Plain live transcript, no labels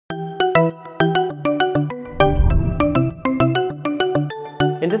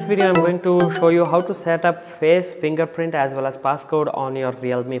this video I'm going to show you how to set up face fingerprint as well as passcode on your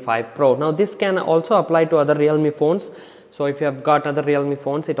Realme 5 Pro. Now this can also apply to other Realme phones. So if you have got other Realme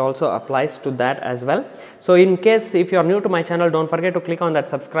phones, it also applies to that as well. So in case if you are new to my channel, don't forget to click on that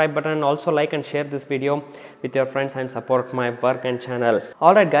subscribe button and also like and share this video with your friends and support my work and channel.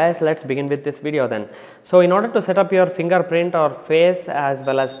 Alright guys, let's begin with this video then. So in order to set up your fingerprint or face as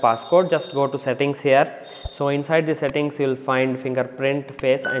well as passcode, just go to settings here. So inside the settings you will find fingerprint,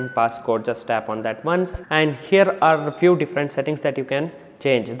 face and passcode. Just tap on that once, and here are a few different settings that you can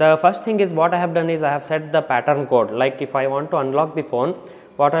change. The first thing is what I have done is I have set the pattern code. Like if I want to unlock the phone,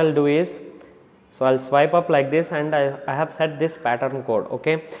 what I will do is, so I will swipe up like this and I have set this pattern code.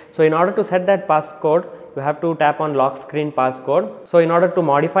 Okay. So in order to set that passcode, you have to tap on lock screen passcode. So in order to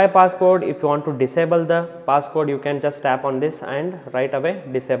modify passcode, if you want to disable the passcode, you can just tap on this and right away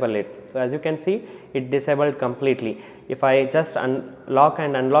disable it. So as you can see, it disabled completely. If I just lock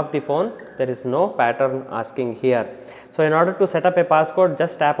and unlock the phone, there is no pattern asking here. So in order to set up a passcode,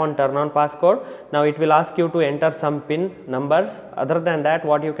 just tap on turn on passcode. Now it will ask you to enter some PIN numbers. Other than that,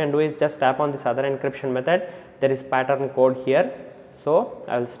 what you can do is just tap on this other encryption method. There is pattern code here. So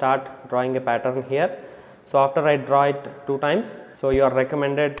I will start drawing a pattern here. So after I draw it 2 times, so you are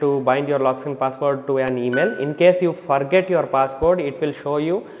recommended to bind your lock screen password to an email. In case you forget your passcode, it will show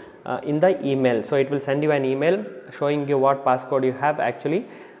you in the email. So it will send you an email showing you what passcode you have actually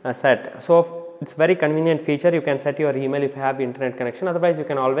set. So it's very convenient feature. You can set your email if you have internet connection. Otherwise, you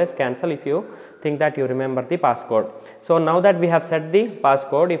can always cancel if you think that you remember the passcode. So now that we have set the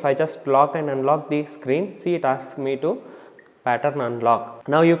passcode, if I just lock and unlock the screen, see it asks me to pattern unlock.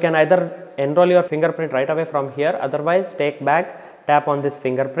 Now you can either enroll your fingerprint right away from here. Otherwise, take back, tap on this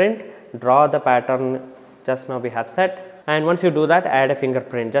fingerprint, draw the pattern just now we have set. And once you do that, add a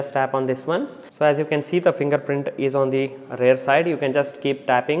fingerprint. Just tap on this one. So as you can see, the fingerprint is on the rear side. You can just keep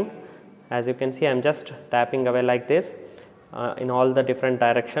tapping. As you can see, I am just tapping away like this in all the different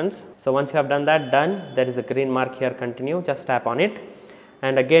directions. So once you have done that, done, there is a green mark here, continue, just tap on it.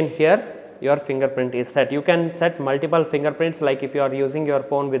 And again here, your fingerprint is set. You can set multiple fingerprints, like if you are using your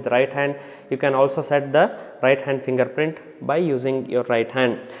phone with right hand, you can also set the right hand fingerprint by using your right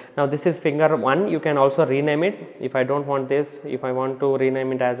hand. Now this is finger 1, you can also rename it. If I don't want this, if I want to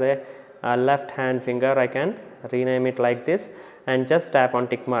rename it as a left hand finger, I can rename it like this and just tap on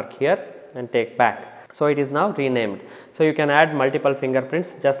tick mark here and take back. So it is now renamed. So you can add multiple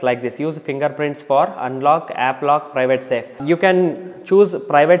fingerprints just like this. Use fingerprints for unlock, app lock, private safe. You can choose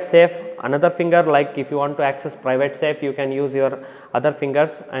private safe, another finger, like if you want to access private safe, you can use your other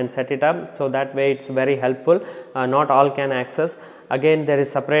fingers and set it up. So that way it's very helpful. Not all can access. Again, there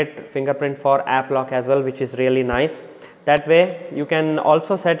is separate fingerprint for app lock as well, which is really nice. That way you can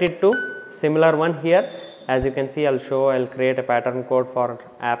also set it to similar one here. As you can see, I'll create a pattern code for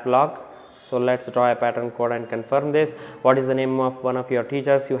app lock. So let's draw a pattern code and confirm this. What is the name of one of your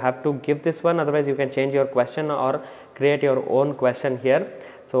teachers? You have to give this one, otherwise you can change your question or create your own question here.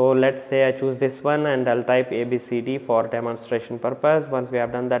 So let's say I choose this one and I'll type ABCD for demonstration purpose. Once we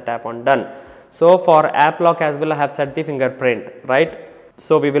have done that, tap on done. So for app lock as well, I have set the fingerprint, right?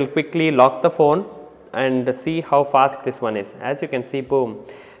 So we will quickly lock the phone and see how fast this one is. As you can see, boom,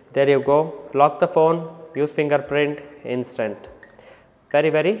 there you go. Lock the phone, use fingerprint, instant.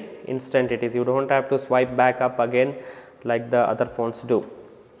 Very instant it is. You don't have to swipe back up again like the other phones do.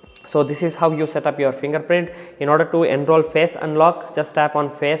 So this is how you set up your fingerprint. In order to enroll face unlock, just tap on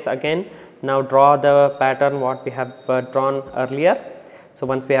face again. Now draw the pattern what we have drawn earlier. So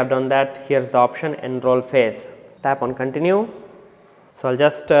once we have done that, here's the option enroll face. Tap on continue. So I'll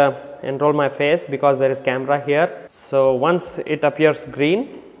just enroll my face because there is camera here. So once it appears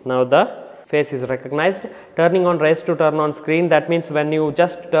green, now the face is recognized. Turning on raise to turn on screen, that means when you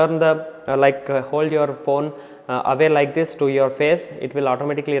just turn the hold your phone away like this to your face, it will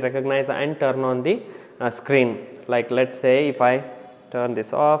automatically recognize and turn on the screen. Like let's say if I turn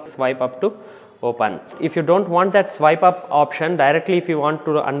this off, swipe up to open. If you don't want that swipe up option, directly if you want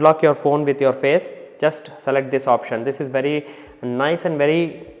to unlock your phone with your face, just select this option. This is very nice and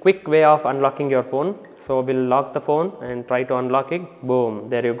very quick way of unlocking your phone. So we'll lock the phone and try to unlock it. Boom,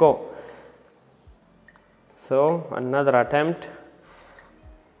 there you go. So another attempt.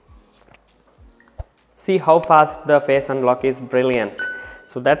 See how fast the face unlock is, brilliant.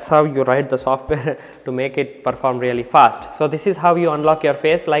 So that's how you write the software to make it perform really fast. So this is how you unlock your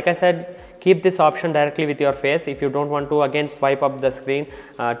face. Like I said, keep this option directly with your face. If you don't want to again swipe up the screen,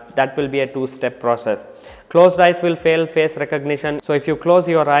 that will be a two-step process. Closed eyes will fail face recognition. So if you close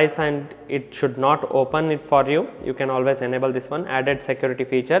your eyes and it should not open it for you, you can always enable this one. Added security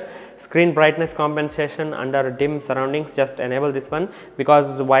feature. Screen brightness compensation under dim surroundings, just enable this one,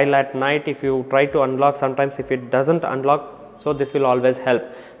 because while at night if you try to unlock, sometimes if it doesn't unlock, so this will always help.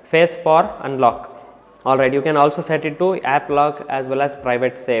 Face for unlock. Alright, you can also set it to app lock as well as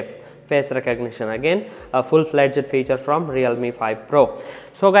private safe. Face recognition, again a full-fledged feature from Realme 5 Pro.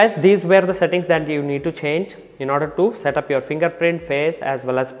 So guys, these were the settings that you need to change in order to set up your fingerprint, face as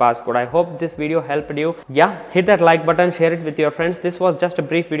well as passcode. I hope this video helped you. Yeah, hit that like button, share it with your friends. This was just a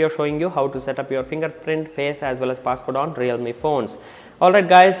brief video showing you how to set up your fingerprint, face as well as passcode on Realme phones. Alright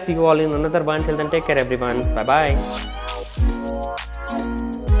guys, see you all in another one. Till then, take care everyone. Bye bye.